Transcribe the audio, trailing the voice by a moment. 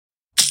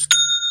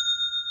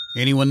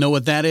Anyone know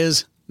what that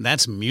is?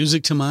 That's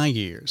music to my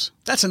ears.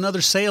 That's another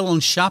sale on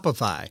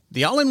Shopify,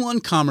 the all-in-one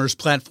commerce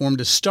platform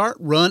to start,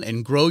 run,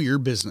 and grow your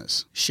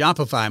business.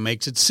 Shopify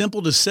makes it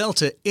simple to sell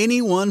to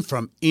anyone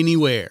from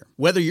anywhere.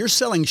 Whether you're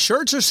selling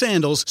shirts or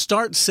sandals,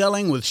 start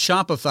selling with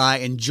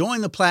Shopify and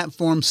join the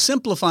platform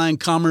simplifying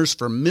commerce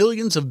for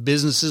millions of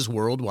businesses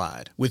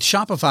worldwide. With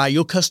Shopify,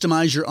 you'll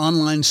customize your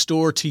online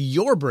store to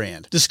your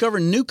brand,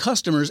 discover new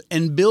customers,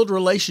 and build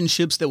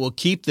relationships that will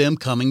keep them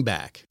coming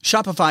back.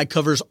 Shopify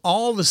covers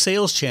all the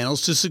sales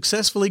channels to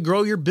successfully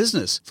grow your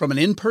business, from an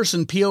in-person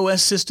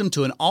POS system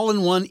to an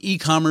all-in-one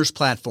e-commerce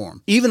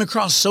platform, even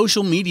across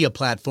social media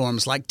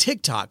platforms like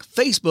TikTok,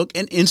 Facebook,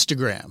 and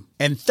Instagram.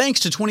 And thanks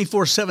to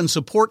 24/7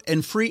 support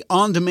and free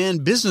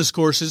on-demand business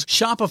courses,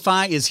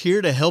 Shopify is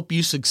here to help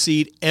you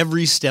succeed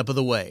every step of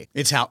the way.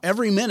 It's how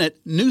every minute,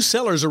 new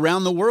sellers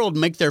around the world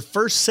make their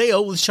first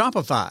sale with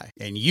Shopify.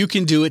 And you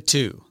can do it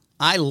too.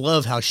 I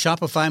love how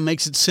Shopify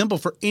makes it simple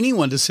for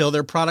anyone to sell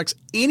their products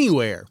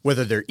anywhere.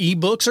 Whether they're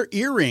ebooks or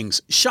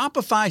earrings,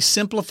 Shopify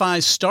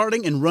simplifies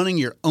starting and running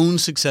your own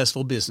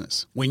successful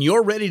business. When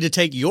you're ready to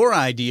take your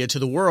idea to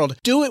the world,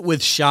 do it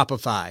with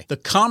Shopify, the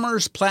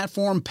commerce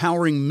platform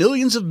powering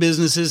millions of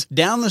businesses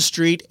down the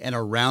street and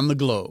around the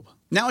globe.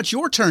 Now it's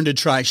your turn to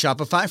try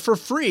Shopify for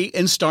free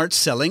and start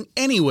selling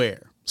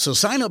anywhere. So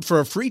sign up for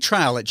a free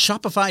trial at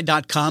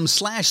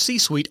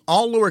shopify.com/C-Suite,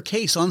 all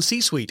lowercase on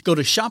C-Suite. Go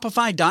to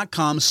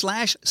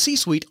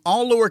shopify.com/C-Suite,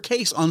 all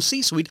lowercase on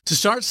C-Suite to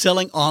start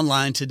selling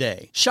online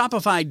today.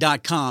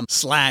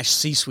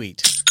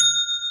 Shopify.com/C-Suite.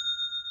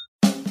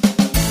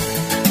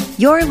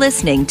 You're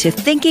listening to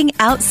Thinking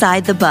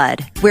Outside the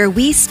Bud, where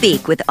we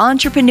speak with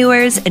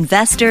entrepreneurs,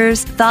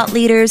 investors, thought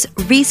leaders,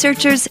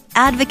 researchers,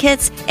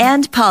 advocates,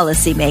 and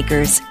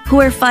policymakers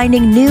who are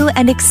finding new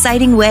and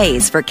exciting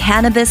ways for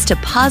cannabis to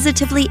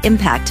positively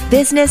impact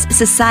business,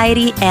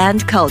 society,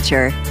 and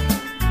culture.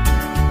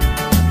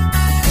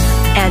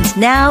 And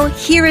now,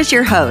 here is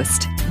your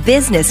host,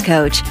 business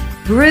coach,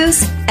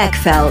 Bruce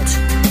Eckfeldt.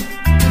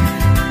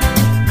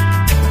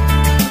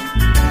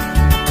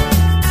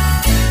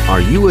 Are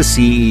you a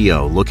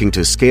CEO looking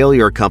to scale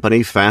your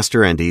company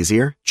faster and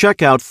easier?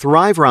 Check out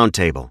Thrive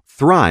Roundtable.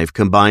 Thrive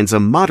combines a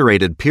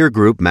moderated peer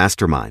group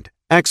mastermind,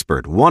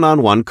 expert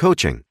one-on-one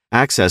coaching,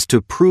 access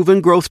to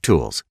proven growth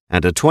tools,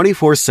 and a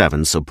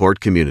 24/7 support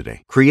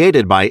community.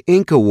 Created by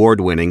Inc.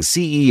 award-winning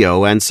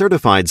CEO and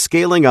certified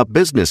scaling up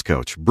business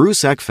coach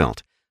Bruce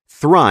Eckfeldt,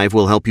 Thrive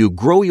will help you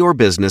grow your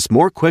business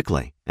more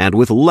quickly and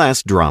with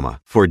less drama.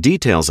 For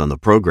details on the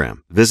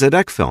program, visit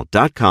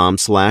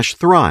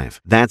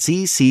eckfeldt.com/thrive. That's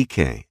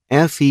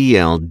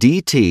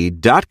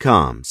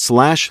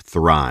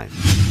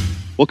ECKFELDT.com/thrive.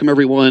 Welcome,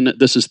 everyone.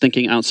 This is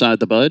Thinking Outside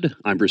the Bud.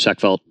 I'm Bruce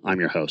Eckfeldt. I'm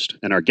your host.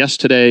 And our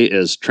guest today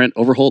is Trent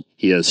Overholt.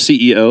 He is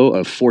CEO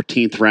of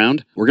 14th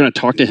Round. We're going to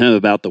talk to him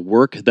about the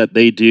work that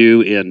they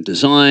do in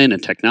design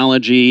and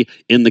technology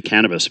in the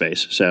cannabis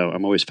space. So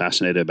I'm always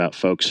fascinated about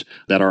folks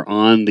that are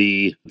on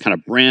the kind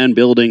of brand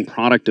building,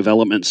 product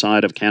development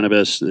side of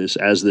cannabis.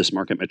 As this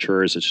market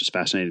matures, it's just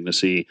fascinating to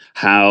see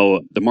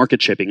how the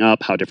market's shaping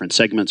up, how different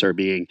segments are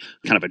being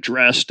kind of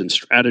addressed and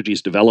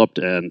strategies developed.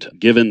 And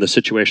given the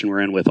situation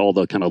we're in with all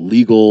the kind of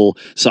legal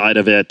side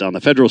of it on the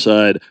federal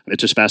side,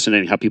 it's just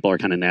fascinating how people are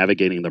kind of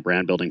navigating the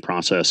brand building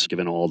process,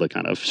 given all the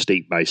kind of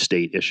state by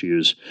state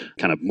issues,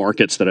 kind of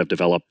markets that have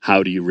developed.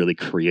 How do you really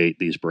create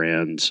these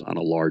brands on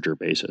a larger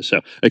basis?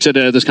 So excited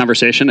to have this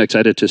conversation,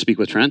 excited to speak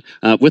with Trent.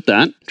 With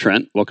that,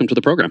 Trent, welcome to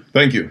the program.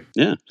 Thank you.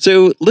 Yeah.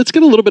 So let's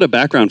get a little bit of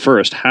background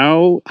first.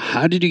 How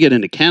did you get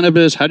into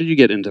cannabis? How did you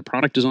get into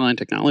product design,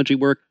 technology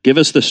work? Give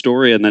us the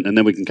story, and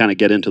then we can kind of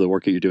get into the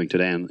work that you're doing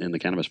today in the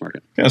cannabis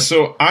market. Yeah.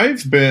 So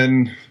I've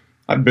been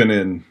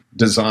in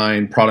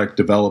design, product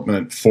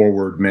development,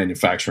 forward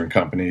manufacturing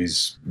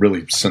companies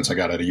really since I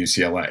got out of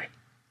UCLA.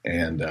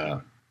 And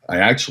I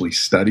actually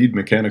studied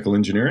mechanical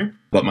engineering,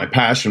 but my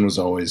passion was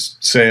always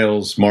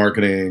sales,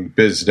 marketing,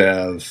 biz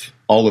dev,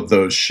 all of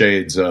those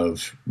shades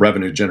of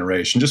revenue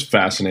generation. Just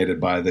fascinated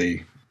by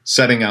the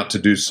setting out to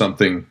do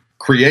something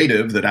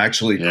creative that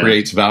actually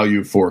creates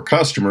value for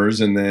customers,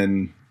 and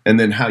then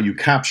how you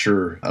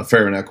capture a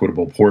fair and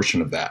equitable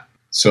portion of that.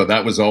 So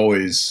that was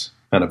always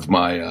kind of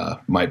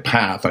my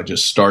path. I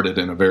just started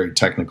in a very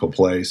technical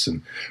place,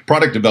 and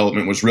product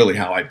development was really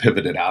how I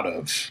pivoted out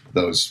of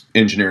those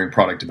engineering,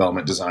 product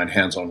development, design,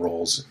 hands-on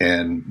roles,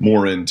 and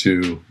more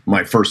into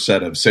my first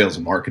set of sales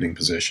and marketing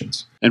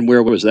positions. And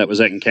where was that? Was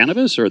that in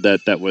cannabis, or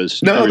that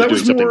was? No, that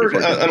was more,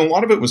 and a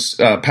lot of it was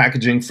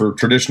packaging for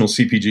traditional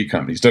CPG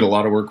companies. Did a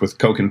lot of work with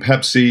Coke and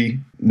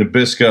Pepsi,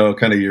 Nabisco,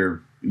 kind of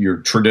your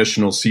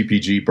traditional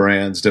CPG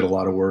brands. Did a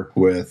lot of work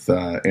with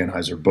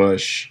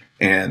Anheuser-Busch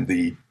and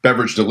the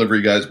beverage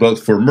delivery guys,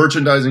 both for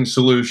merchandising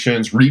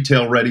solutions,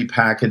 retail-ready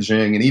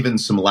packaging, and even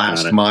some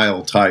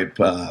last-mile type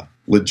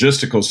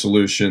logistical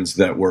solutions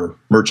that were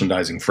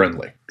merchandising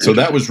friendly. So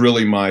that was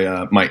really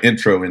my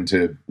intro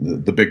into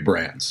the big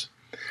brands.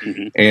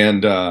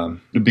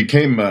 And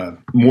became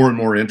more and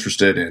more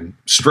interested in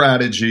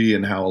strategy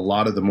and how a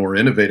lot of the more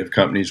innovative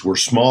companies were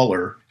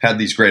smaller, had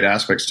these great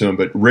aspects to them,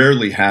 but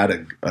rarely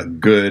had a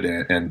good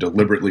and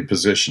deliberately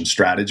positioned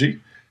strategy.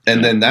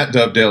 And then that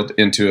dovetailed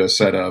into a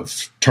set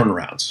of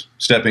turnarounds,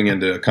 stepping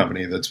into a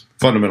company that's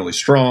fundamentally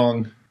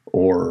strong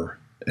or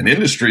an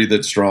industry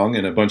that's strong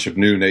and a bunch of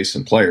new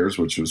nascent players,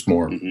 which was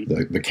more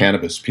the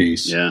cannabis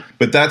piece. Yeah.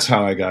 But that's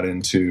how I got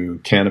into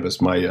cannabis.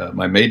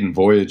 My maiden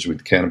voyage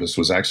with cannabis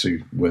was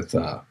actually with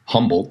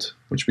Humboldt,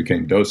 which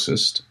became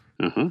Dosist,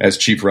 as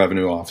chief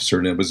revenue officer.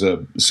 And it was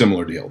a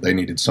similar deal. They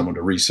needed someone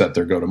to reset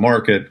their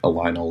go-to-market,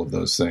 align all of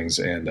those things.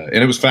 And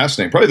it was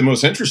fascinating. Probably the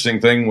most interesting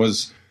thing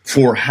was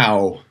for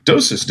how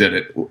Dosist did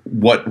it,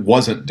 what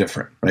wasn't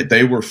different, right?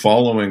 They were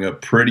following a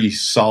pretty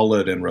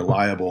solid and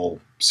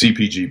reliable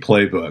CPG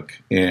playbook,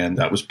 and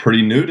that was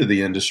pretty new to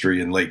the industry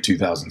in late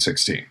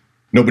 2016.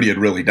 Nobody had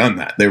really done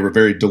that. They were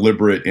very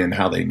deliberate in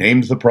how they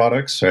named the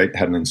products, right?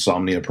 Had an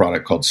insomnia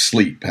product called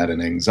Sleep, had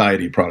an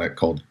anxiety product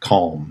called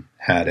Calm,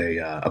 had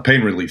a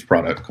pain relief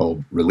product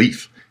called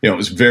Relief. It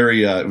was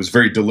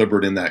very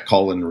deliberate in that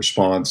call and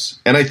response.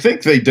 And I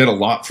think they did a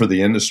lot for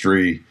the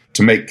industry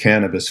to make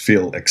cannabis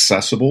feel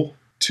accessible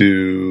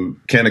to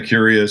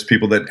canna-curious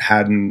people that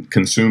hadn't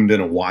consumed in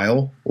a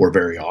while or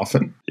very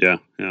often. Yeah.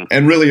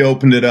 And really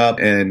opened it up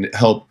and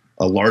helped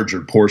a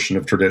larger portion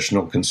of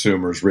traditional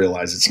consumers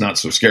realize it's not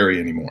so scary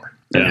anymore.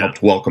 And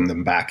helped welcome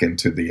them back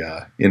into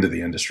the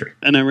industry.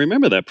 And I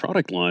remember that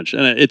product launch,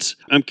 and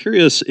I'm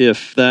curious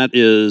if that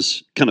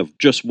is kind of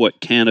just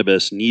what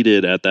cannabis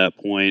needed at that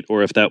point,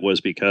 or if that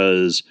was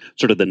because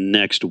sort of the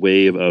next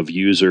wave of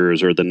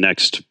users or the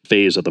next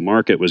phase of the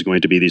market was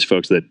going to be these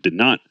folks that did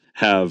not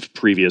have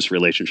previous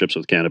relationships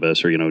with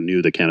cannabis or,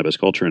 knew the cannabis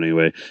culture in any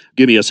way.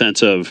 Give me a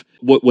sense of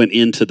what went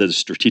into the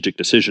strategic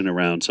decision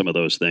around some of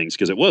those things,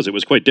 because it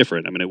was quite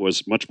different. I mean, it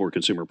was much more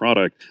consumer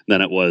product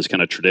than it was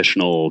kind of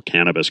traditional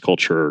cannabis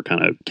culture,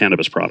 kind of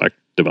cannabis product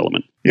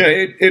development. Yeah,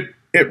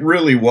 it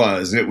really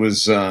was. It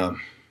was,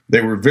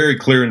 they were very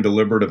clear and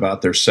deliberate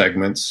about their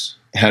segments,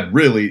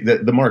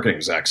 the marketing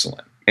was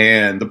excellent.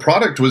 And the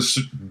product was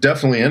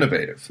definitely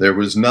innovative. There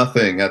was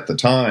nothing at the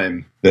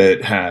time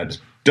that had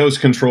dose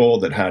control,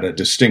 that had a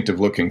distinctive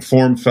looking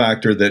form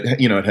factor, that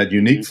it had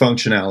unique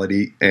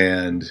functionality,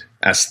 and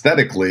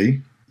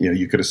aesthetically,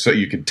 you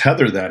could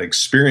tether that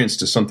experience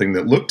to something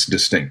that looked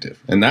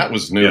distinctive, and that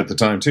was new at the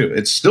time too.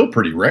 It's still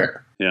pretty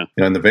rare. Yeah.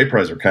 In the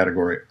vaporizer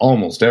category,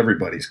 almost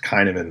everybody's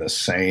kind of in the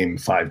same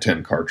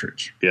 510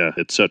 cartridge. Yeah,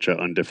 it's such an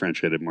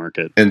undifferentiated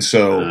market, and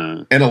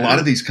so a lot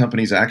of these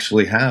companies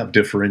actually have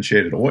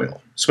differentiated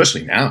oil,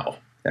 especially now.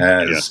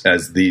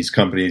 As these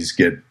companies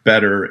get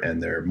better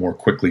and they're more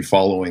quickly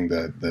following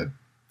the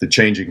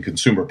changing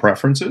consumer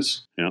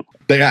preferences,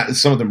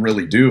 some of them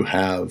really do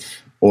have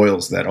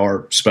oils that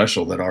are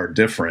special, that are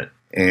different.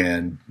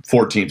 And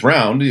 14th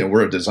Round,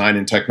 we're a design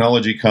and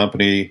technology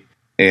company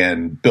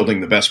and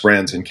building the best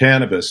brands in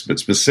cannabis, but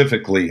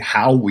specifically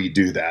how we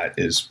do that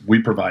is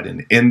we provide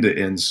an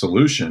end-to-end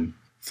solution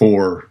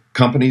for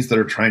companies that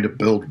are trying to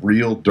build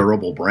real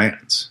durable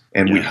brands.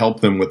 And we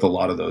help them with a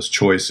lot of those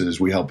choices.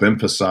 We help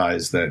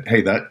emphasize that,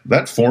 hey,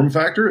 that form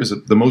factor is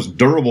the most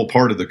durable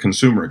part of the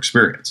consumer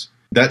experience.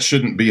 That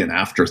shouldn't be an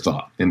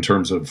afterthought in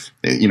terms of,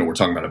 we're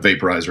talking about a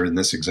vaporizer in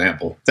this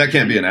example. That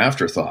can't be an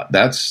afterthought.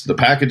 The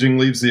packaging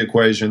leaves the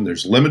equation.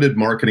 There's limited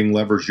marketing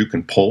levers you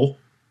can pull.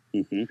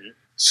 Mm-hmm.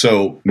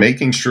 So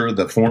making sure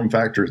the form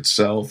factor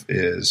itself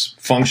is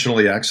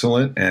functionally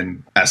excellent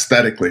and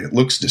aesthetically it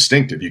looks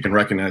distinctive. You can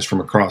recognize from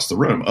across the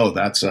room, oh,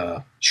 that's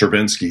a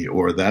Chervinsky,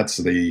 or that's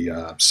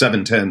the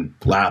 710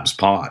 Labs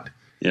pod.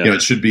 Yeah.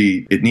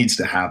 It needs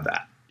to have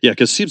that. Yeah,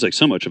 because it seems like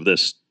so much of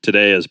this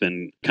today has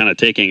been kind of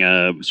taking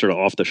a sort of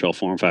off-the-shelf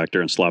form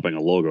factor and slapping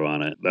a logo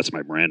on it. That's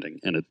my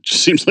branding. And it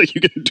just seems like you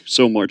can do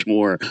so much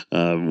more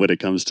when it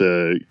comes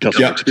to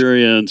customer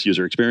experience,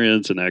 user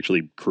experience, and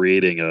actually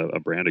creating a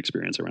brand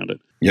experience around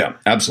it. Yeah,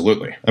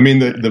 absolutely. I mean,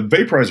 the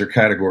vaporizer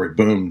category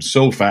boomed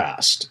so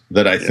fast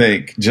that I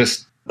think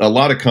just a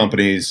lot of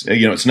companies,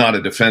 it's not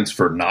a defense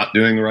for not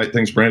doing the right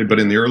things branded, but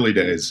in the early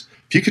days,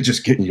 if you could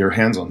just get your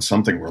hands on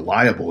something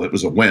reliable, it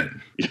was a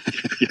win.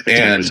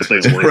 And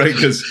right,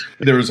 because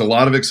there was a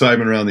lot of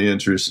excitement around the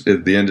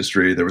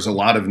industry. There was a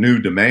lot of new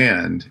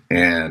demand,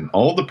 and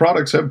all the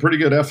products have pretty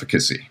good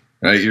efficacy.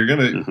 Right, you're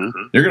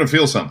gonna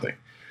feel something.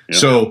 Yeah.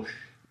 So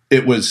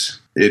it was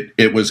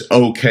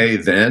okay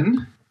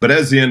then. But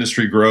as the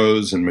industry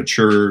grows and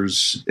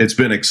matures, it's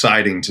been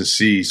exciting to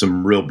see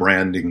some real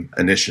branding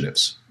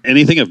initiatives.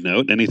 Anything of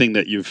note? Anything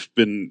that you've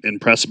been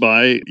impressed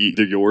by,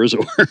 either yours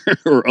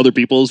or other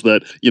people's,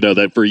 that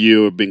that for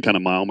you have been kind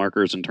of mile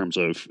markers in terms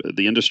of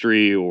the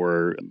industry,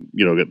 or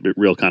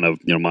real kind of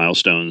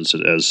milestones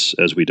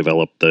as we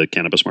develop the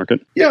cannabis market?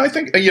 Yeah, I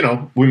think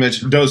we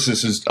mentioned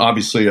Dosist is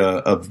obviously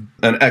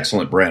an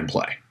excellent brand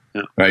play.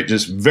 Yeah. Right,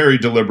 just very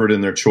deliberate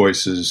in their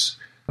choices,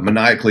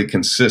 maniacally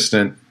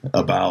consistent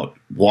about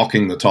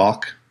walking the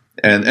talk,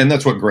 and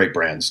that's what great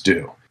brands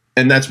do.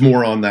 And that's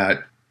more on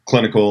that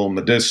clinical,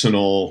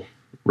 medicinal,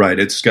 right?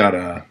 It's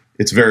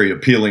very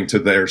appealing to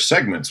their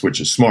segments,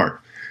 which is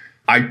smart.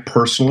 I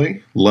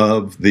personally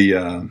love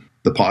the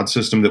pod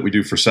system that we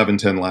do for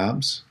 710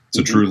 Labs. It's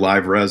a true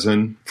live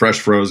resin, fresh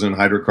frozen,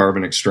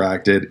 hydrocarbon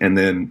extracted, and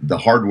then the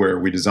hardware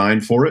we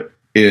designed for it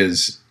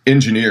is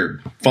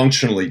engineered,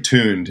 functionally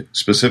tuned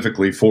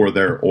specifically for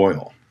their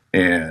oil.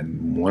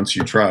 And once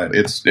you try it,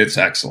 it's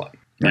excellent,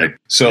 right?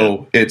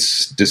 So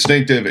it's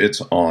distinctive,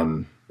 it's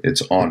on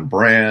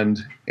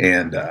brand,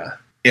 and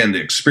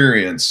the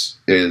experience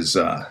is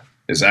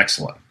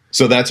excellent.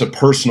 So that's a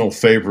personal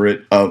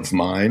favorite of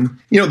mine.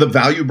 The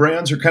value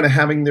brands are kind of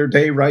having their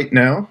day right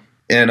now.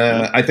 And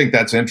I think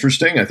that's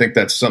interesting. I think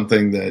that's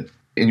something that,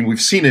 and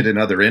we've seen it in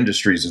other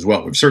industries as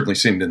well. We've certainly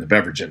seen it in the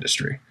beverage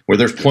industry, where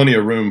there's plenty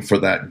of room for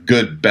that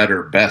good,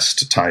 better,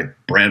 best type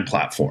brand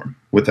platform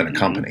within a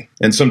company.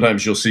 And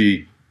sometimes you'll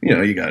see,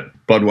 you got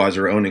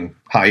Budweiser owning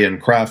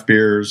high-end craft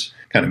beers,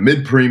 kind of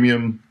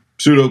mid-premium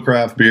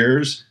pseudo-craft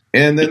beers,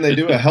 and then they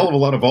do a hell of a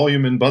lot of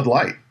volume in Bud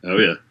Light. Oh,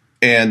 yeah.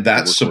 And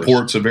that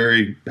supports a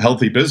very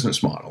healthy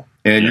business model.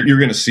 And you're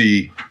going to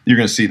see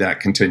that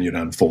continue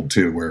to unfold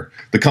too, where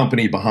the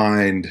company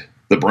behind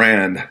the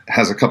brand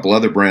has a couple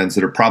other brands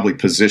that are probably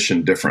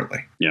positioned differently.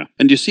 Yeah.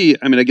 And do you see,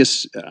 I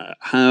guess,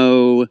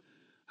 how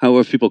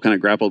have people kind of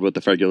grappled with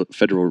the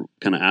federal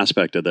kind of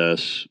aspect of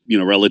this,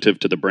 relative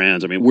to the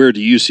brands? Where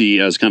do you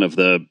see as kind of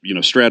the,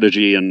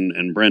 strategy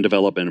and brand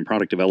development and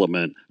product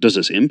development? Does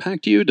this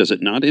impact you? Does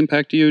it not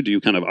impact you? Do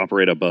you kind of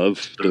operate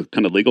above the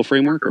kind of legal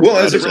framework? Well,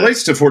 as it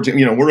relates to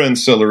 14, we're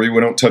ancillary.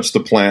 We don't touch the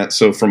plant.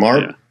 So from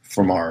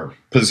our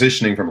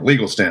positioning from a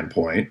legal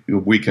standpoint,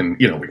 we can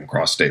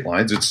cross state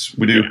lines.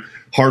 We do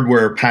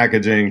hardware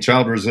packaging,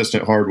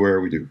 child-resistant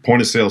hardware. We do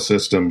point-of-sale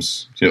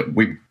systems.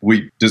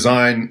 We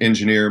design,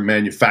 engineer,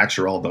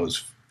 manufacture all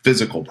those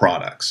physical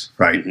products,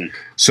 right? Mm-hmm.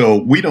 So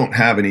we don't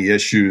have any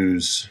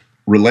issues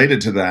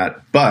related to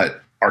that,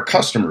 but our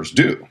customers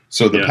do.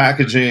 So the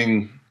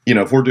packaging,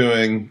 if we're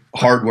doing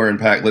hardware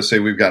and let's say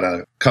we've got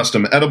a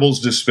custom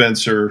edibles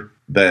dispenser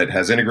that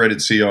has integrated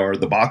CR,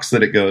 the box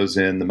that it goes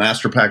in, the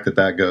master pack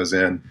that goes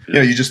in.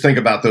 You just think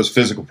about those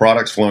physical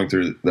products flowing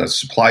through the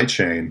supply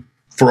chain.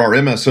 For our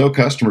MSO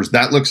customers,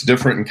 that looks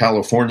different in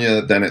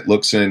California than it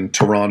looks in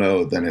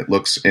Toronto, than it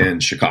looks in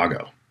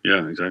Chicago.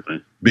 Yeah,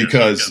 exactly.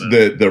 Because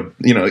the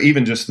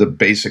even just the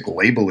basic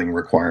labeling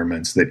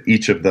requirements that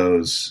each of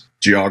those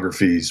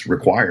geographies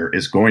require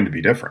is going to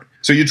be different.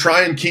 So you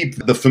try and keep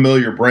the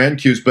familiar brand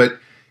cues, but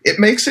it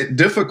makes it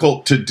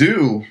difficult to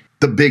do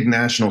the big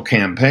national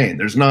campaign.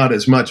 There's not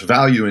as much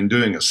value in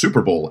doing a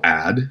Super Bowl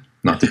ad.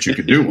 Not that you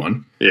could do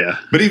one.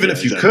 But even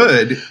if you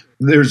could,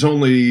 there's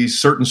only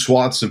certain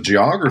swaths of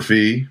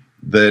geography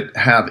that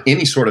have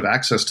any sort of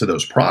access to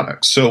those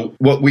products. So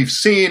what we've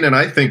seen, and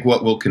I think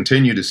what we'll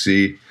continue to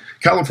see,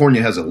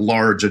 California has a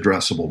large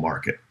addressable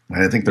market.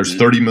 I think there's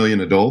 30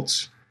 million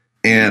adults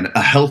and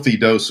a healthy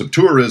dose of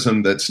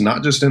tourism that's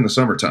not just in the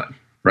summertime,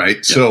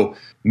 right? So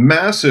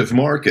massive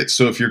market.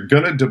 So if you're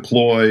going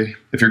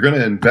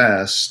to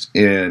invest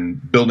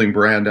in building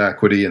brand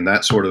equity and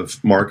that sort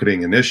of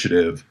marketing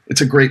initiative,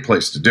 it's a great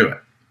place to do it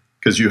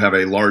because you have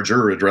a larger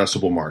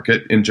addressable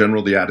market. In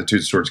general, the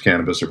attitudes towards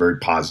cannabis are very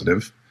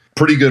positive.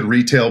 Pretty good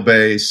retail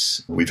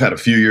base. We've had a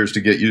few years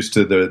to get used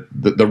to the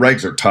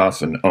regs are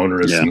tough and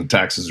onerous and the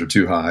taxes are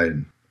too high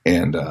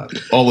and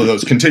all of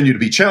those continue to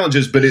be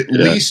challenges, but at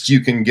least you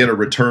can get a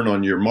return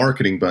on your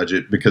marketing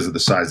budget because of the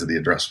size of the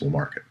addressable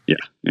market.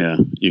 Yeah.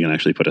 You can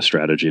actually put a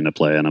strategy into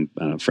play on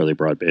a fairly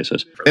broad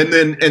basis. And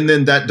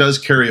then that does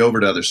carry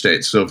over to other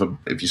states. So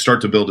if you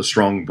start to build a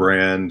strong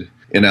brand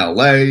in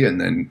LA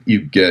and then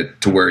you get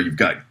to where you've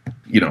got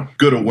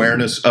good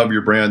awareness of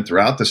your brand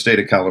throughout the state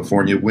of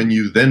California, when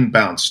you then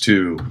bounce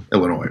to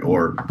Illinois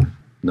or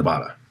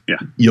Nevada,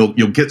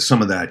 you'll get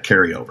some of that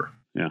carryover.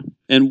 Yeah.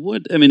 And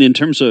in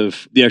terms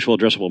of the actual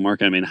addressable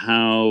market,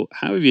 how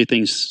have you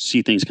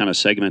see things kind of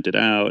segmented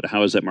out?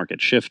 How has that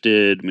market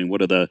shifted?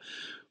 What are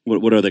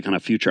the kind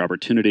of future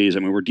opportunities?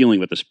 We're dealing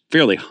with this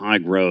fairly high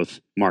growth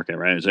market,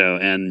 right? So,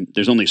 and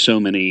there's only so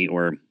many,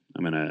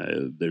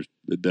 there's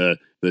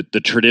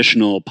the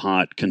traditional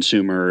pot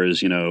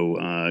consumers,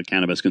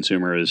 cannabis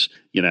consumers,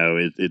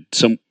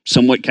 it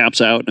somewhat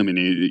caps out.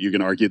 You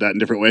can argue that in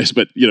different ways,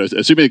 but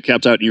assuming it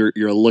caps out,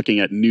 you're looking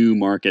at new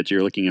markets,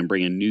 you're looking at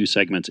bringing new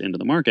segments into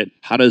the market.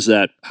 How does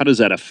that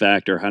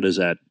affect, or how does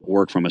that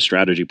work from a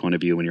strategy point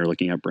of view when you're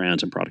looking at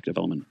brands and product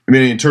development?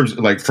 In terms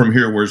of from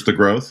here, where's the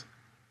growth?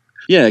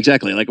 Yeah,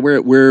 exactly.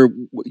 Where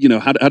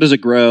how does it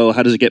grow?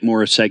 How does it get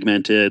more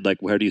segmented?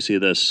 How do you see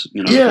this?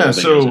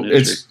 So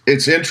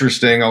it's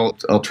interesting.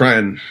 I'll try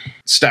and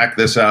stack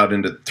this out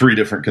into three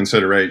different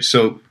considerations.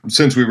 So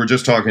since we were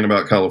just talking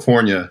about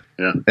California,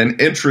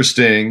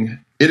 it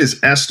is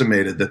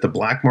estimated that the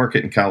black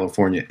market in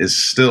California is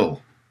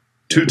still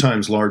 2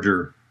 times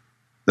larger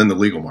than the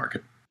legal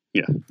market.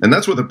 Yeah, and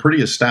that's with a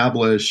pretty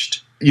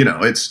established.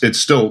 It's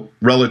still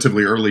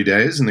relatively early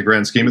days in the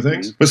grand scheme of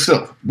things, but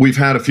still, we've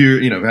had a few.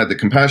 We've had the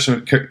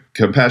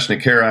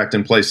Compassionate Care Act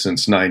in place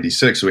since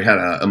 '96. We had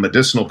a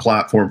medicinal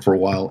platform for a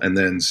while, and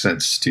then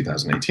since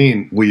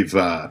 2018, we've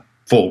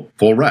full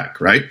rec,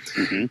 right?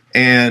 Mm-hmm.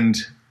 And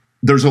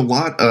there's a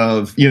lot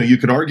of, you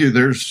could argue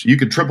you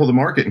could triple the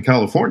market in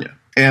California.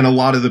 And a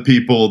lot of the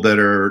people that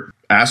are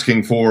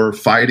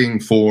fighting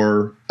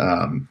for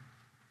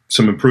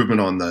some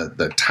improvement on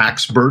the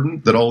tax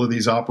burden that all of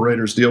these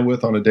operators deal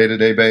with on a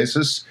day-to-day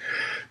basis,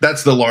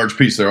 that's the large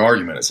piece of their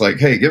argument. It's like,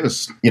 hey, give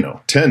us,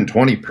 10,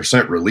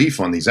 20% relief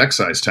on these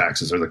excise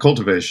taxes or the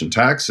cultivation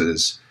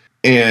taxes,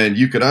 and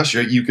you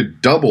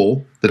could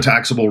double the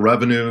taxable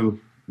revenue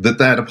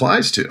that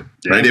applies to,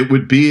 right? It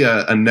would be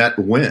a net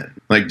win.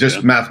 Like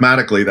just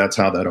mathematically, that's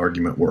how that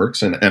argument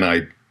works. And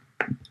I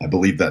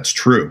believe that's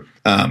true.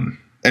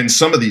 And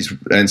some of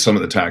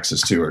the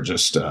taxes too are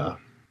just,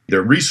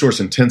 they're resource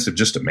intensive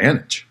just to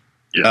manage.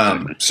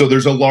 So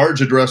there's a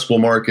large addressable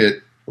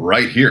market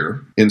right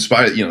here. In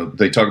spite of,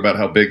 they talk about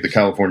how big the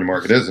California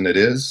market is, and it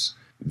is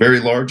very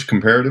large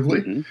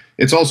comparatively. Mm-hmm.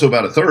 It's also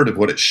about a third of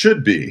what it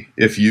should be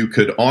if you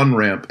could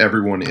on-ramp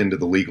everyone into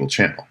the legal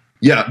channel.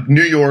 Yeah,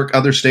 New York,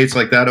 other states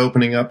like that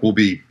opening up will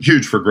be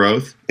huge for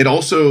growth. It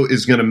also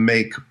is going to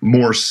make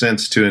more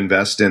sense to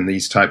invest in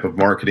these type of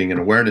marketing and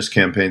awareness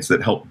campaigns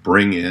that help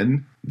bring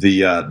in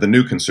the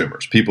new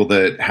consumers, people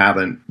that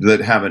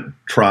haven't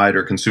tried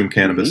or consumed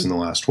cannabis in the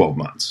last 12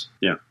 months.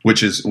 Yeah,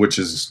 which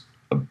is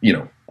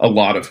a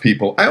lot of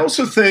people. I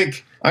also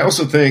think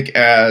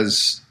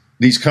as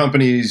these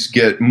companies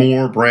get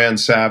more brand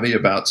savvy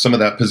about some of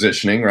that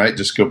positioning, right?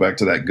 Just go back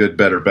to that good,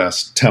 better,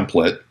 best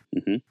template,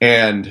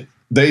 and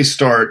they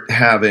start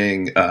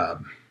investing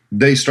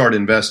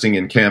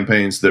in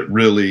campaigns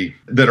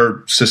that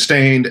are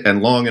sustained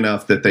and long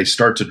enough that they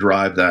start to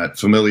drive that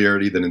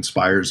familiarity that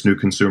inspires new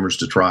consumers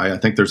to try. I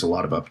think there's a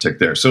lot of uptick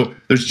there. So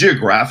there's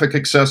geographic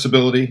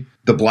accessibility,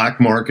 the black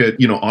market,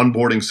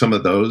 onboarding some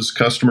of those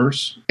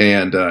customers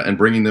and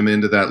bringing them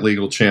into that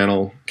legal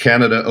channel.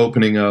 Canada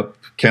opening up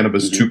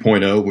Cannabis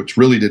 2.0, which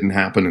really didn't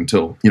happen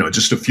until,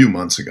 just a few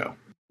months ago.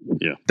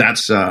 Yeah,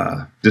 that's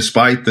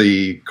despite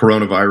the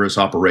coronavirus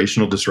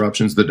operational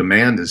disruptions, the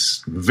demand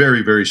is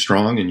very, very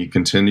strong, and you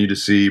continue to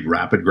see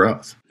rapid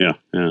growth. Yeah,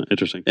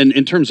 interesting. And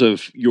in terms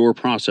of your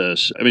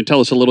process, tell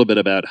us a little bit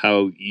about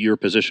how you're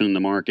positioned in the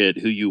market,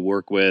 who you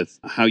work with,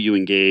 how you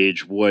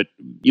engage, what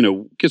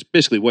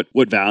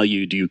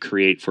value do you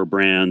create for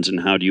brands, and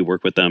how do you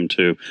work with them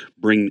to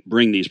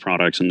bring these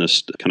products and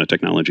this kind of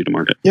technology to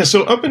market? Yeah,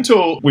 so up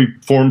until we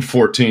formed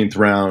 14th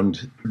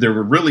Round, there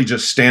were really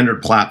just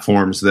standard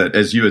platforms that,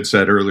 as you had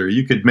said earlier,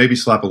 you could maybe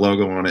slap a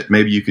logo on it.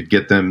 Maybe you could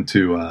get them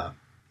to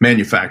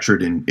manufacture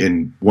it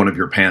in one of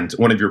your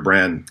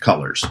brand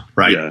colors,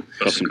 right? Yeah,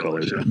 custom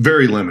colors. Yeah.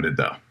 Very limited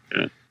though.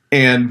 Yeah.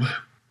 And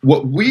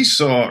what we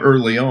saw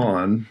early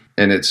on,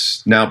 and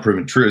it's now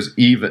proven true,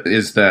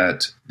 is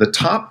that the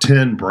top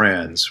 10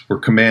 brands were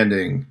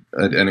commanding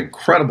an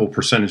incredible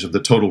percentage of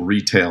the total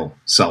retail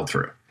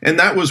sell-through, and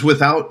that was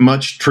without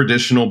much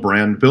traditional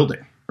brand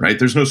building. Right?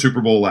 There's no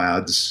Super Bowl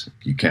ads.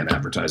 You can't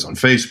advertise on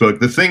Facebook.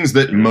 The things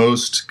that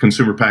most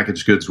consumer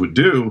packaged goods would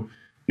do,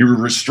 you were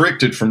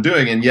restricted from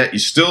doing, and yet you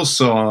still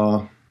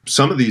saw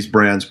some of these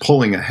brands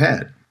pulling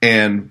ahead.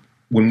 And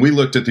when we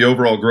looked at the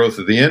overall growth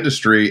of the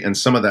industry and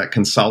some of that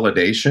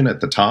consolidation at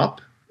the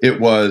top, it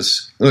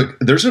was, look,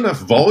 there's enough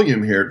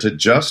volume here to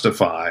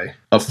justify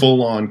a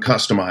full-on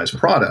customized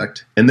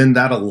product, and then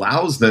that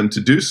allows them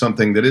to do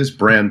something that is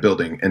brand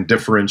building and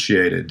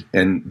differentiated,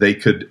 and they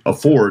could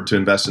afford to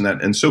invest in that,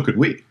 and so could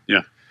we.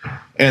 Yeah.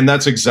 And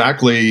that's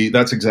exactly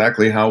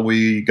how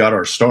we got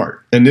our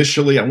start.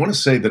 Initially, I want to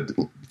say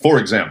that, for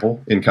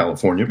example, in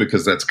California,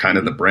 because that's kind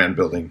of the brand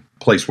building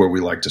place where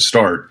we like to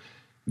start,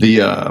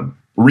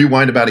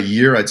 rewind about a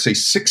year, I'd say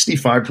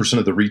 65%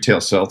 of the retail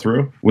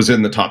sell-through was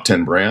in the top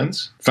 10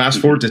 brands. Fast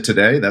forward to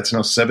today, that's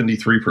now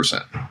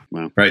 73%.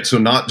 Wow. Right? So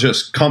not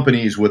just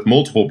companies with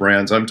multiple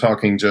brands, I'm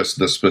talking just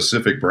the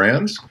specific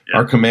brands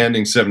are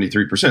commanding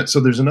 73%.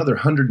 So there's another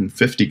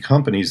 150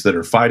 companies that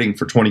are fighting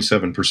for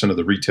 27% of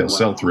the retail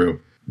sell-through.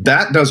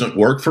 That doesn't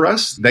work for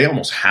us. They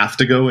almost have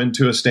to go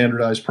into a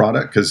standardized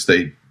product because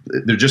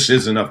there just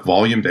is enough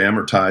volume to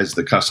amortize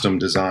the custom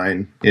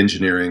design,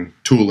 engineering,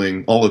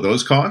 tooling, all of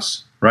those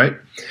costs. Right?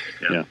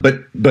 Yeah.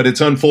 But it's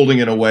unfolding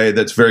in a way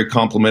that's very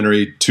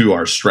complementary to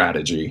our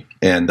strategy.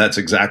 And that's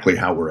exactly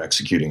how we're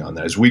executing on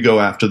that. As we go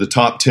after the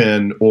top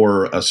 10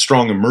 or a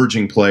strong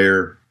emerging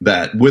player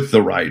that with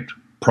the right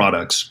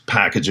products,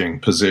 packaging,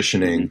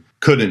 positioning,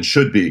 could and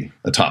should be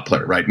a top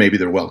player, right? Maybe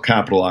they're well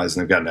capitalized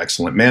and they've got an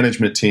excellent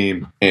management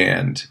team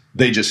and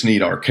they just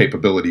need our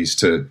capabilities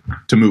to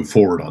move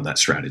forward on that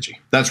strategy.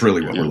 That's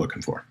really what we're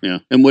looking for. Yeah.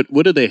 And what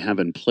do they have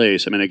in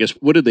place? I guess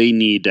what do they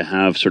need to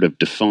have sort of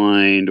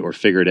defined or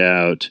figured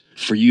out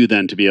for you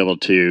then to be able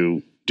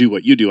to do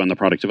what you do on the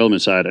product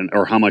development side,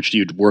 or how much do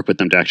you work with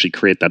them to actually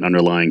create that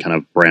underlying kind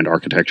of brand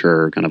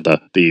architecture or kind of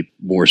the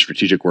more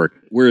strategic work?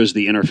 Where is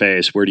the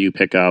interface? Where do you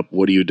pick up?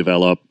 What do you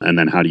develop? And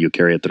then how do you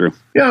carry it through?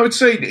 Yeah, I would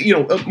say,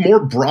 more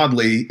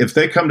broadly, if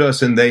they come to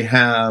us and they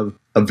have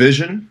a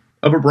vision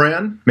of a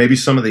brand, maybe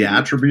some of the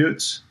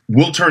attributes,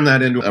 we'll turn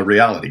that into a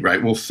reality,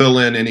 right? We'll fill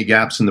in any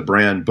gaps in the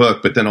brand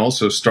book, but then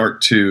also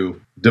start to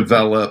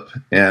develop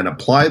and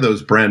apply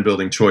those brand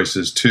building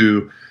choices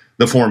to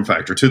the form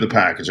factor, to the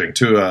packaging,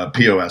 to a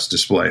POS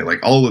display, like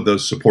all of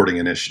those supporting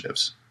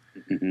initiatives,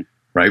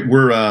 right?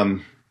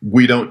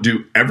 We don't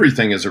do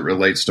everything as it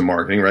relates to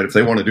marketing, right? If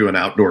they want to do an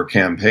outdoor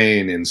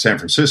campaign in San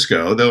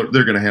Francisco,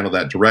 they're going to handle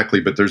that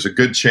directly, but there's a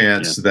good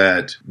chance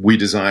that we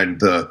designed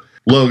the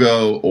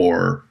logo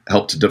or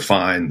help to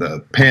define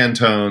the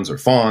Pantones or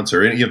fonts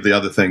or any of the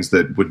other things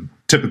that would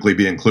typically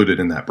be included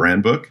in that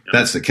brand book.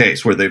 That's the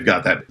case where they've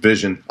got that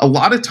vision. A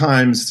lot of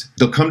times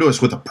they'll come to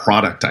us with a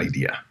product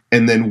idea,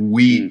 and then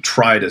we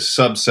try to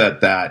subset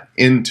that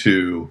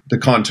into the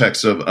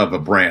context of a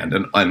brand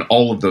and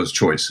all of those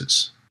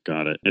choices.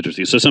 Got it.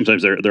 Interesting. So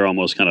sometimes they're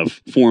almost kind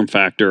of form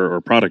factor or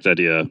product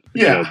idea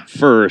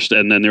first,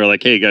 and then they're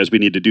like, hey guys, we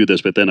need to do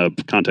this within a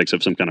context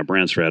of some kind of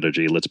brand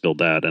strategy. Let's build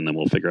that, and then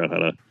we'll figure out how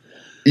to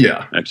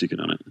execute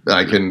on it.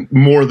 I can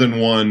more than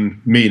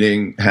one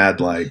meeting had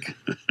like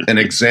an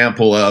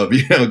example of,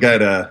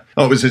 it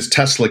was his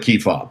Tesla key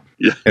fob.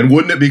 Yeah. And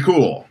wouldn't it be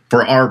cool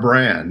for our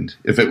brand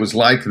if it was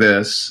like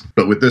this,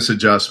 but with this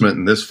adjustment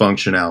and this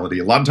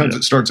functionality? A lot of times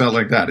it starts out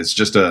like that. It's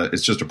just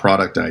a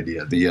product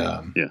idea.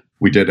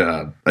 We did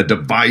a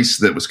device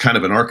that was kind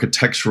of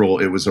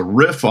it was a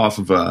riff off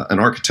of an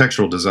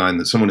architectural design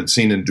that someone had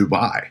seen in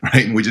Dubai,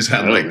 right? And we just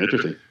had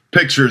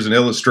pictures and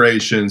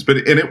illustrations, but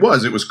it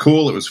was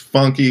cool, it was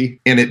funky,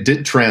 and it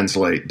did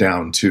translate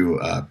down to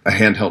a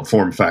handheld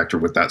form factor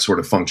with that sort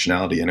of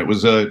functionality. And it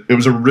was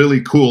a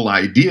really cool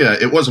idea.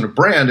 It wasn't a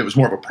brand, it was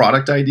more of a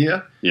product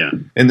idea. Yeah.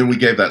 And then we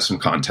gave that some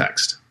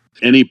context.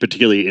 Any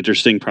particularly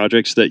interesting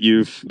projects that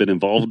you've been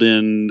involved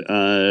in,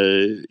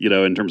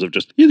 in terms of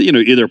just,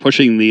 either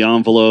pushing the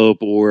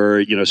envelope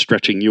or,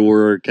 stretching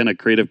your kind of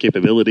creative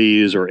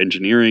capabilities or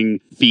engineering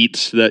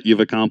feats that you've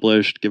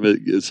accomplished? Give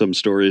it some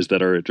stories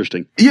that are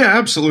interesting. Yeah,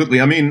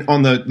 absolutely. I mean,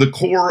 on the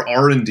core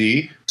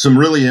R&D, some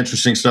really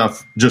interesting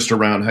stuff just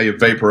around how you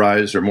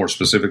vaporize, or more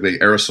specifically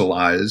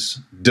aerosolize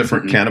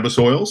different cannabis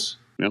oils.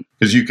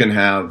 Because you can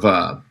have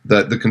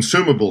the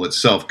consumable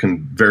itself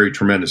can vary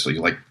tremendously.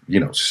 Like,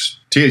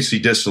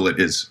 THC distillate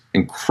is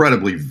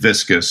incredibly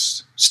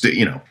viscous,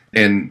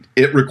 and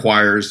it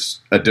requires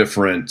a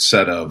different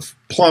set of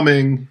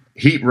plumbing,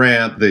 heat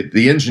ramp.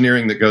 The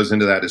engineering that goes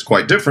into that is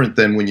quite different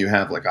than when you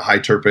have like a high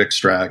terp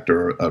extract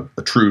or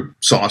a true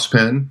sauce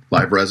pen,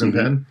 live resin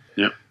pen.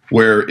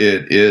 Where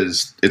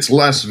it's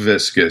less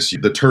viscous.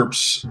 The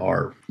terps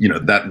are,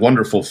 that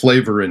wonderful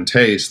flavor and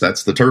taste,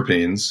 that's the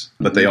terpenes,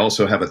 but they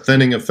also have a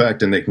thinning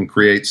effect and they can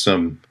create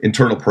some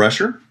internal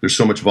pressure. There's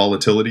so much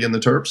volatility in the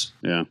terps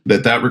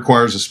that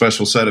requires a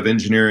special set of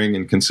engineering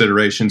and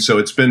consideration. So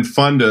it's been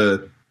fun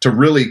to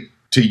really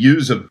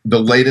use the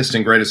latest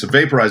and greatest of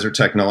vaporizer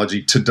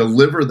technology to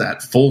deliver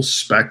that full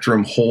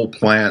spectrum, whole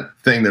plant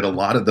thing that a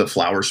lot of the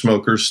flower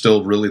smokers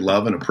still really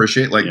love and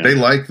appreciate. They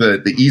like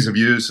the ease of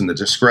use and the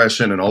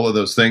discretion and all of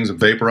those things of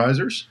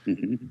vaporizers.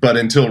 But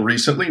until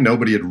recently,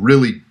 nobody had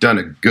really done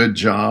a good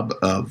job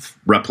of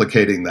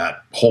replicating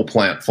that whole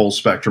plant, full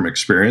spectrum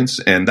experience.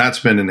 And that's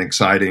been an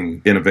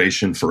exciting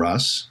innovation for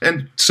us.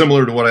 And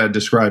similar to what I had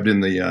described in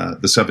the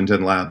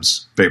 710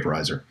 Labs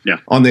vaporizer. Yeah.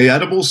 On the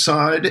edible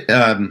side,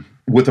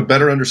 with a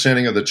better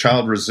understanding of the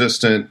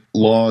child-resistant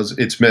laws,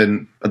 it's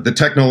been the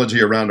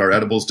technology around our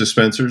edibles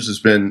dispensers has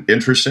been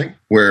interesting,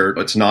 where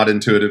it's not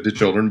intuitive to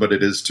children, but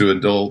it is to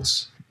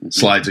adults.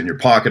 Slides in your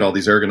pocket, all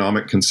these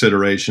ergonomic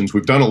considerations.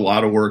 We've done a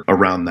lot of work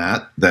around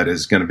that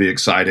is going to be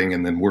exciting,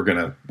 and then we're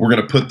gonna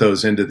put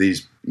those into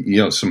these,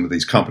 some of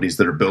these companies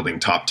that are building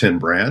top 10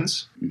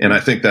 brands, and I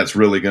think that's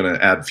really going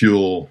to add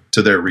fuel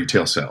to their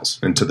retail sales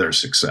and to their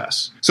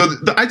success. So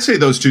I'd say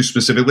those two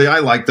specifically. I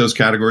like those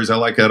categories. I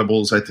like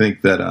edibles. I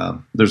think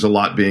that there's a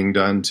lot being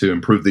done to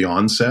improve the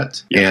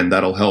onset, and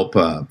that'll help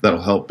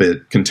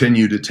it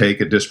continue to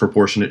take a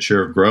disproportionate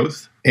share of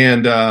growth.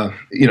 And,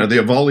 the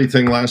EVOLI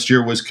thing last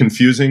year was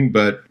confusing,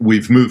 but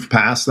we've moved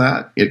past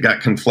that. It got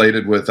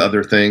conflated with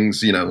other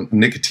things,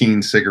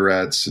 nicotine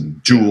cigarettes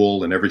and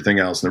Juul and everything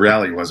else. And the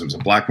reality was it was a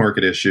black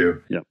market issue.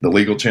 The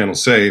legal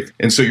channel's safe.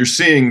 And so you're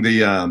seeing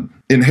the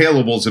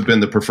inhalables have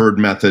been the preferred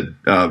method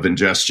of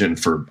ingestion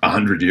for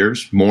 100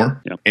 years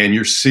more. And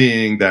you're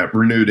seeing that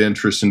renewed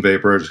interest in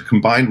vapors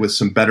combined with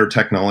some better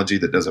technology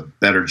that does a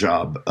better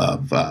job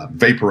of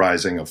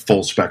vaporizing a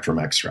full spectrum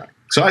extract.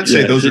 So I'd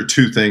say those are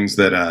two things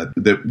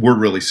that we're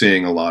really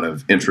seeing a lot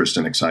of interest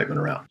and excitement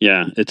around.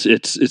 Yeah,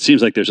 it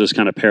seems like there's this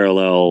kind of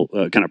parallel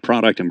kind of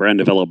product and brand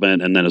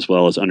development, and then as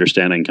well as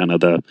understanding kind of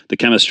the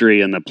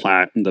chemistry and the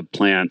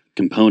plant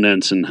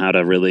components and how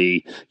to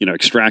really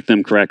extract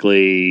them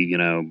correctly,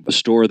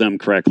 store them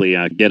correctly,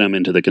 get them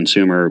into the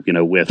consumer,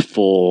 with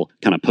full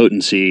kind of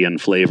potency and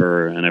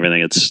flavor and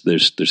everything.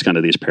 There's kind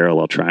of these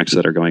parallel tracks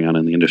that are going on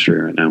in the industry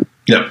right now.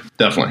 Yep,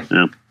 definitely.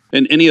 Yeah.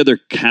 And any other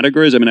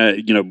categories? I mean,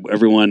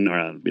 everyone,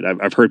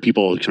 I've heard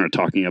people kind of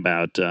talking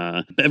about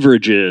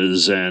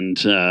beverages and,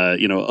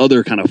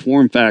 other kind of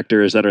form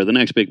factors that are the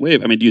next big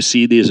wave. I mean, do you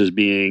see these as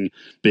being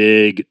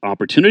big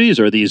opportunities,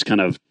 or are these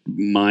kind of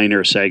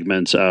minor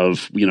segments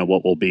of,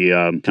 what will be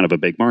kind of a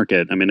big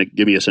market? I mean,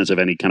 give me a sense of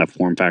any kind of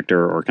form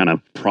factor or kind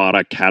of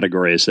product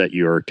categories that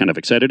you're kind of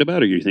excited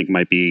about, or you think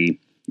might be,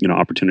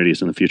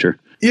 opportunities in the future?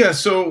 Yeah.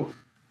 So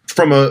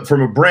from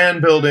a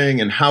brand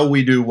building and how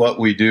we do what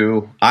we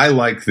do, I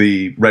like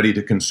the ready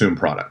to consume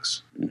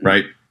products,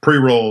 right?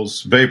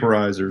 Pre-rolls,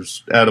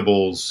 vaporizers,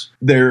 edibles.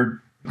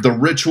 They're the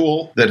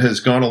ritual that has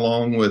gone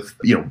along with,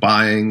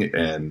 buying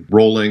and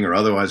rolling or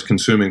otherwise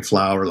consuming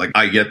flower. Like,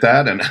 I get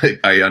that and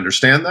I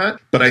understand that.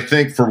 But I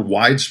think for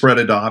widespread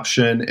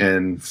adoption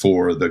and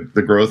for the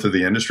growth of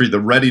the industry,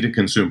 the ready to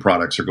consume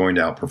products are going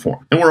to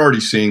outperform. And we're already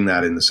seeing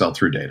that in the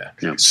sell-through data.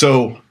 Yeah.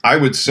 So I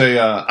would say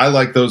I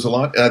like those a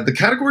lot. The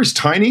category's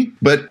tiny,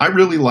 but I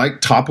really like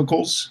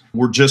topicals.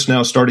 We're just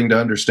now starting to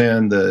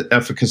understand the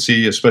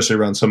efficacy, especially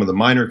around some of the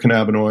minor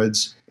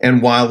cannabinoids.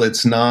 And while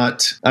it's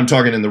not, I'm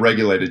talking in the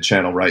regulated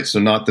channel, right? So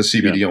not the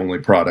CBD only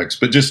products,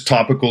 but just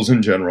topicals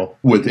in general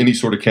with any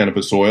sort of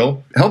cannabis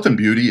oil. Health and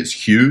beauty is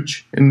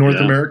huge in North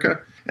America.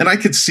 And I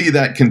could see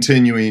that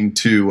continuing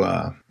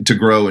to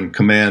grow and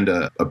command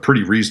a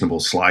pretty reasonable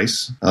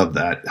slice of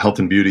that health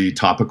and beauty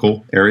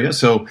topical area.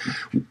 So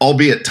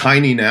albeit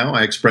tiny now,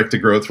 I expect the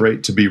growth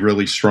rate to be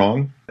really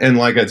strong. And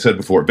like I said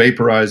before,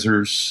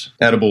 vaporizers,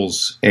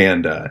 edibles,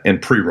 and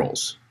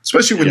pre-rolls.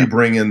 Especially when you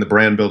bring in the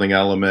brand building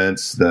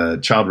elements, the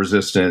child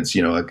resistance,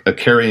 a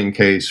carrying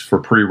case for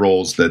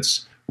pre-rolls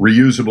that's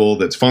reusable,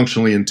 that's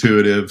functionally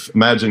intuitive.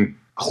 Imagine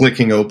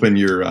clicking open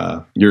your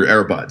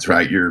AirBuds,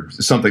 right?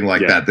 Something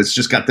like that. That's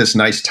just got this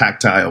nice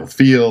tactile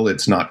feel.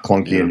 It's not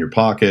clunky in your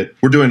pocket.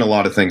 We're doing a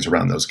lot of things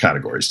around those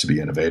categories to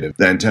be innovative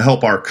and to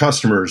help our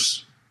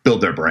customers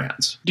build their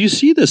brands. Do you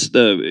see this,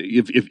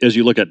 if as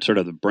you look at sort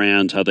of the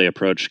brands, how they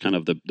approach kind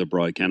of the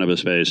broad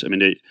cannabis space? I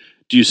mean,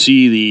 do you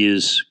see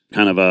these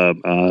kind of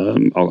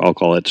I'll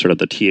call it sort of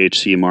the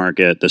THC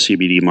market, the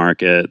CBD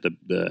market,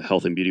 the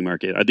health and beauty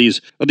market? Are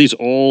these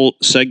all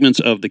segments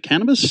of the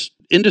cannabis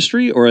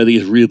industry, or are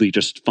these really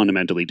just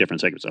fundamentally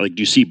different segments? Like,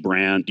 do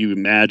you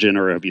imagine,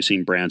 or have you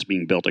seen brands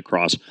being built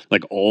across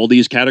like all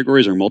these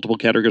categories or multiple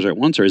categories at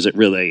once? Or is it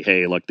really,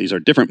 hey, look, these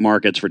are different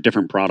markets for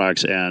different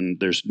products and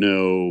there's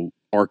no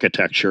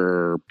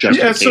architecture,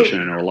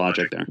 justification, or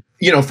logic there?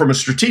 From a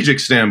strategic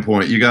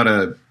standpoint, you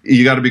gotta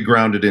be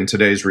grounded in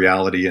today's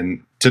reality,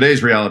 and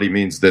today's reality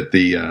means that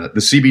the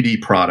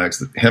CBD products,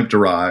 the hemp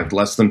derived,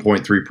 less than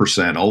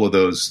 0.3%, all of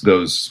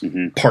those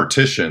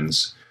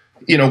partitions,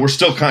 we're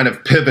still kind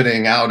of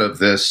pivoting out of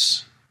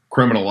this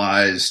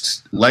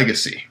criminalized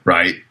legacy,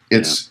 right?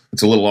 It's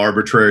a little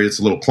arbitrary, it's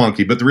a little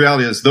clunky, but the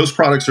reality is those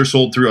products are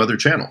sold through other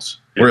channels.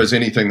 Whereas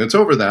anything that's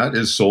over that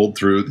is sold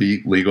through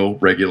the legal,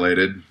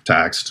 regulated,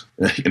 taxed,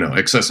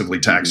 excessively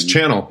taxed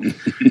channel.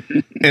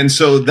 And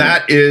so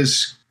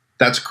that's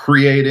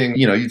creating,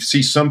 you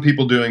see some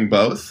people doing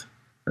both.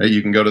 Right?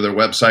 You can go to their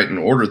website and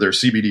order their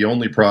CBD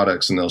only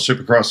products and they'll ship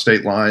across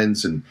state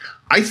lines. And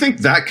I think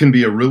that can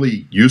be a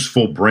really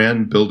useful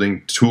brand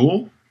building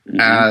tool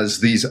as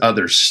these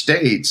other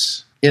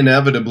states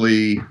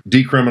inevitably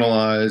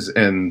decriminalize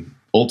and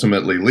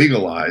ultimately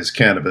legalize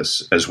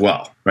cannabis as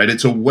well, right?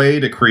 It's a way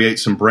to create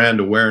some brand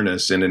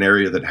awareness in an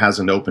area that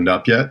hasn't opened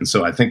up yet. And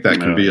so I think that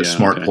can be a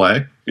smart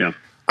play. Yeah.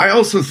 I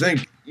also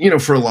think,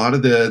 for a lot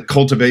of the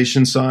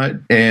cultivation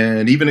side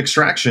and even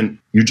extraction,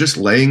 you're just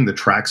laying the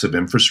tracks of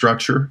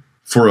infrastructure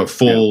for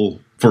full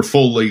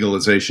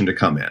legalization to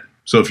come in.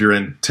 So if you're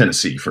in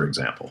Tennessee, for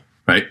example,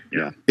 right?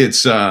 Yeah.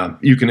 It's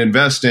you can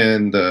invest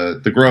in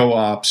the grow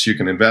ops, you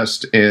can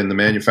invest in the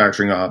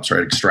manufacturing ops,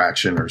 right?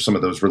 Extraction or some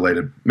of those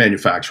related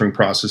manufacturing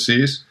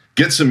processes.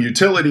 Get some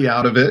utility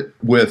out of it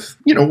with,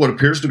 what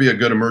appears to be a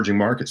good emerging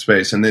market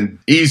space, and then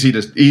easy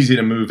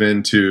to move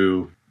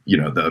into,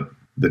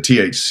 the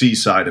THC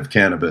side of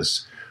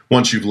cannabis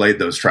once you've laid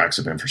those tracks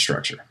of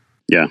infrastructure.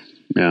 Yeah.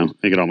 I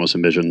could almost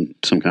envision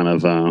some kind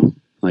of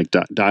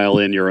dial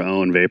in your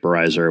own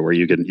vaporizer where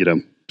you can,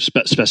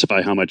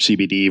 specify how much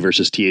CBD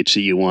versus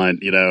THC you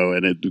want,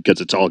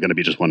 because it's all going to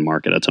be just one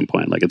market at some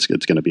point. Like it's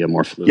going to be a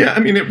more fluid. Yeah, I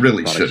mean, it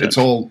really should. It's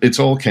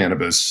all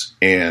cannabis,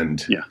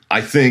 and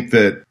I think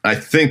that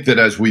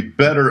as we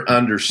better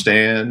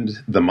understand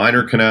the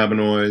minor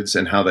cannabinoids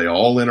and how they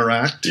all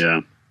interact,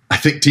 I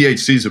think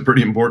THC is a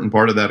pretty important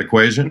part of that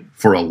equation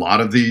for a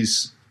lot of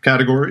these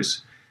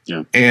categories.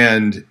 Yeah,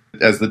 and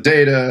as the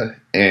data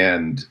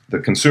and the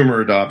consumer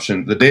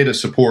adoption, the data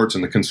supports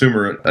and the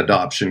consumer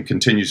adoption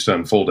continues to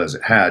unfold as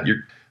it had,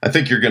 I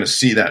think you're going to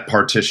see that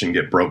partition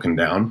get broken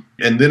down.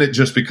 And then it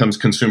just becomes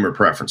consumer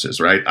preferences,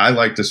 right? I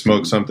like to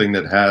smoke something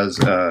that has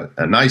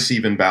a nice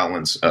even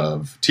balance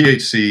of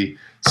THC,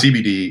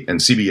 CBD, and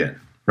CBN,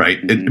 right?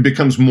 It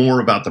becomes more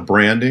about the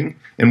branding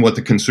and what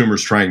the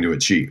consumer's trying to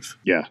achieve.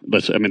 Yeah,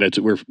 but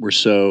we're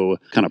so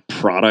kind of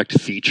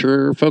product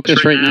feature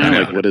focused right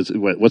now.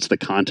 Like what's the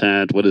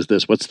content? What is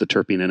this? What's the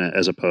terpene in it?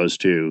 As opposed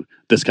to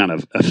this kind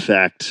of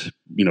effect,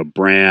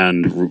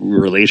 brand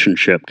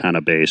relationship kind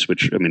of base,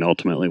 which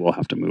ultimately we'll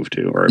have to move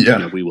to, or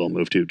we will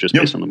move to just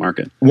based on the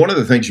market. One of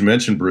the things you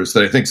mentioned, Bruce,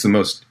 that I think is the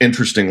most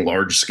interesting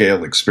large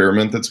scale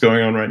experiment that's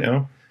going on right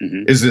now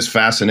is this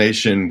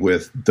fascination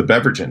with the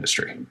beverage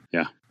industry.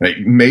 Yeah. Right?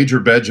 Major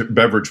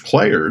beverage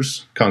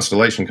players,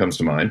 Constellation comes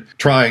to mind,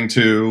 trying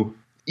to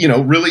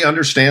really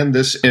understand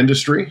this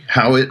industry,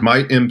 how it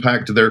might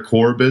impact their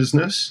core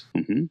business.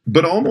 Mm-hmm.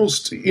 But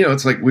almost,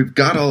 it's like we've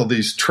got all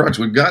these trucks,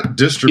 we've got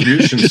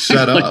distribution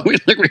set up.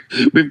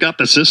 We've got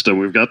the system,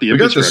 we've got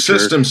the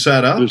system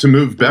set up to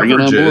move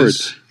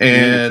beverages.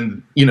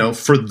 And,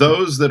 for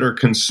those that are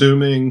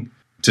consuming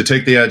to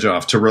take the edge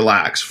off, to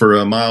relax, for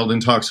a mild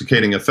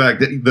intoxicating effect,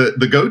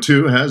 the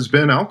go-to has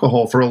been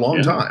alcohol for a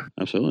long time.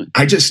 Absolutely.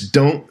 I just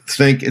don't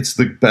think it's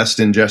the best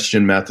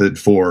ingestion method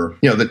for,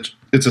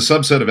 it's a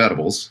subset of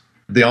edibles.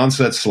 The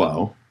onset's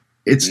slow.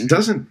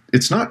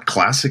 It's not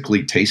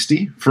classically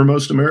tasty for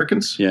most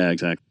Americans. Yeah,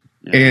 exactly.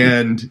 Yeah.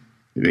 And,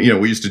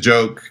 we used to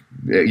joke,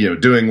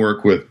 doing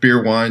work with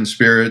beer, wine,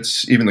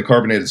 spirits, even the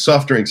carbonated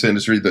soft drinks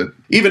industry, that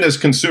even as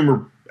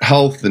consumer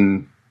health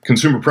and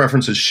consumer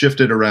preferences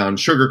shifted around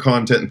sugar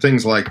content and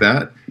things like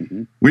that,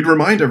 we'd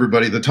remind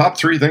everybody the top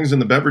 3 things in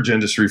the beverage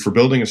industry for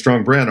building a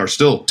strong brand are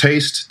still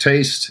taste,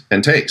 taste,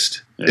 and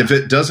taste. Yeah. If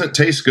it doesn't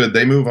taste good,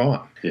 they move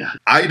on. Yeah.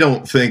 I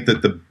don't think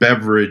that the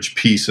beverage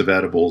piece of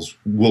edibles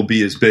will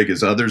be as big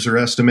as others are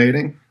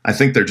estimating. I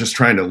think they're just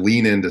trying to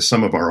lean into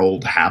some of our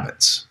old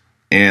habits.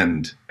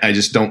 And I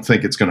just don't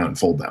think it's going to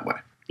unfold that way.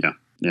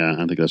 Yeah,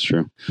 I think that's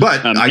true.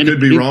 But I could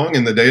be wrong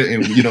in the day.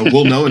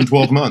 We'll know in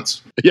 12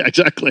 months. Yeah,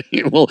 exactly.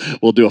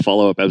 We'll do a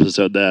follow-up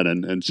episode then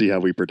and see how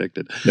we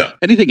predicted. Yeah.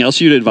 Anything else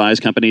you'd advise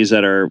companies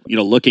that are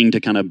looking to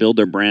kind of build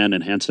their brand,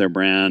 enhance their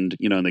brand,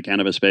 in the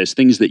cannabis space?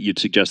 Things that you'd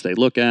suggest they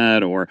look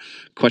at, or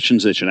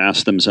questions they should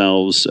ask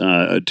themselves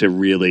to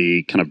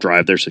really kind of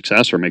drive their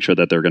success, or make sure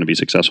that they're going to be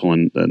successful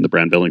in the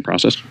brand building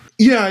process?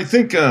 Yeah, I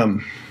think.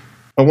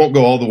 I won't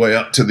go all the way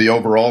up to the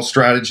overall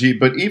strategy,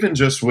 but even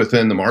just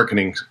within the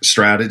marketing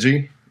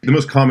strategy, the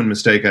most common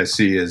mistake I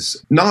see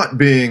is not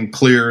being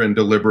clear and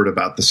deliberate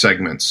about the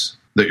segments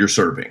that you're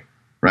serving,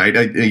 right?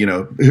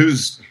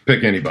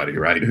 Pick anybody,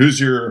 right?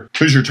 Who's your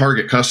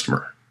target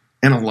customer?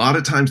 And a lot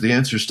of times the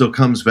answer still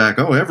comes back,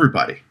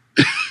 everybody.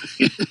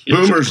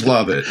 Boomers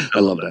love it. I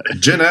love that.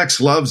 Gen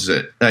X loves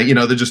it. They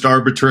just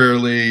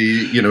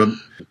arbitrarily,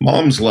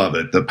 moms love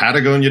it. The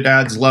Patagonia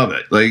dads love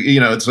it.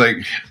 It's like,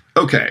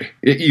 okay,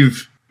 you're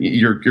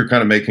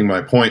kind of making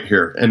my point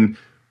here. And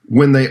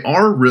when they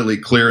are really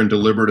clear and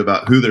deliberate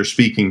about who they're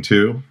speaking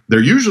to,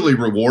 they're usually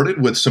rewarded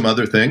with some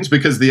other things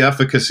because the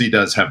efficacy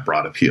does have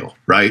broad appeal,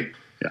 right?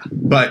 Yeah.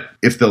 But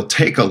if they'll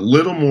take a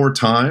little more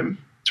time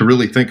to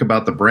really think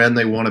about the brand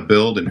they want to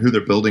build and who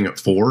they're building it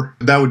for,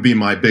 that would be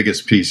my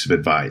biggest piece of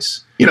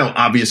advice.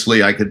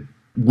 Obviously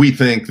we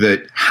think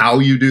that how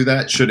you do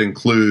that should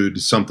include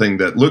something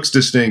that looks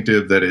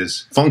distinctive, that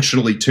is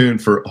functionally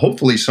tuned for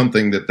hopefully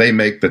something that they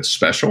make that's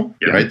special,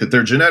 right? That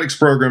their genetics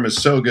program is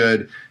so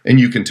good and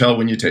you can tell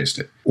when you taste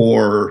it.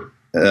 Or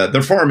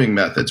their farming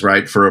methods,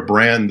 right? For a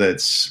brand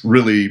that's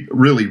really,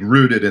 really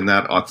rooted in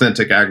that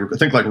authentic agriculture.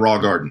 Think like Raw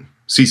Garden,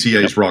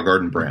 CCA's Raw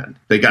Garden brand.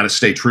 They got to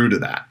stay true to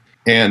that.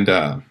 And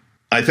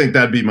I think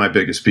that'd be my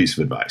biggest piece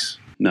of advice.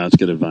 No, it's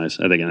good advice.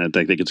 I think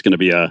it's going to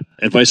be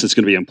advice that's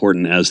going to be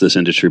important as this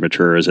industry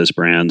matures, as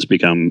brands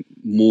become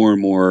more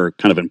and more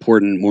kind of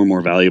important, more and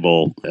more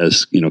valuable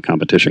as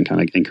competition kind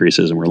of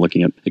increases, and we're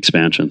looking at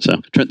expansion.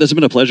 So, Trent, this has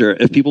been a pleasure.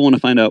 If people want to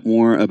find out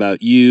more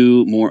about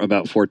you, more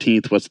about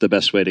 14th, what's the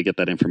best way to get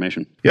that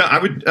information? Yeah, I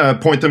would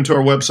point them to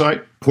our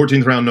website,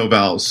 14th Round No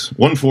Vowels,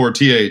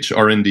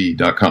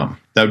 14thrnd.com.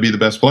 That would be the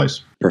best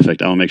place.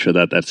 Perfect. I'll make sure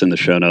that that's in the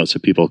show notes so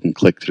people can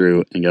click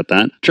through and get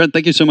that. Trent,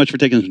 thank you so much for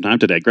taking some time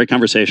today. Great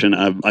conversation.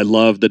 I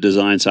love the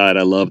design side.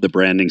 I love the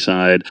branding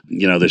side.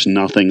 There's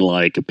nothing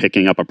like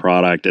picking up a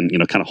product and,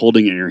 kind of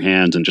holding it in your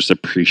hands and just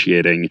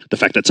appreciating the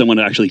fact that someone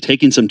actually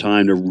taking some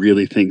time to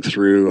really think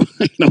through,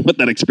 what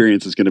that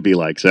experience is going to be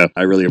like. So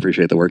I really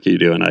appreciate the work you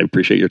do, and I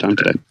appreciate your time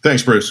today.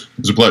 Thanks, Bruce. It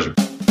was a pleasure.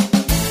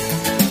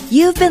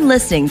 You've been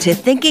listening to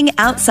Thinking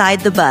Outside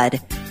the Bud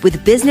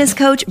with business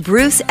coach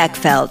Bruce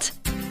Eckfeldt.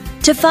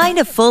 To find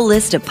a full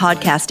list of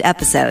podcast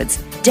episodes,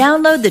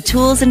 download the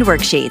tools and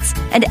worksheets,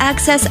 and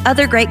access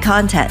other great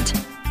content,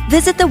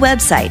 visit the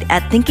website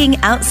at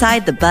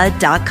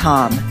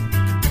thinkingoutsidethebud.com.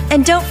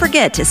 And don't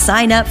forget to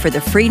sign up for the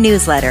free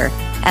newsletter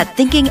at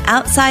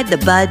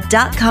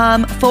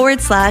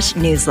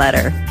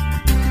thinkingoutsidethebud.com/newsletter.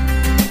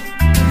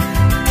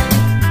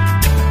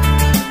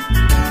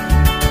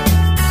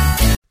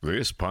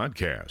 This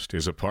podcast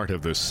is a part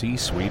of the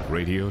C-Suite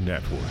Radio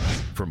Network.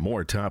 For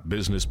more top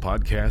business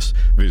podcasts,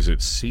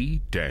 visit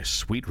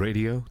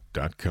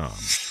c-suiteradio.com.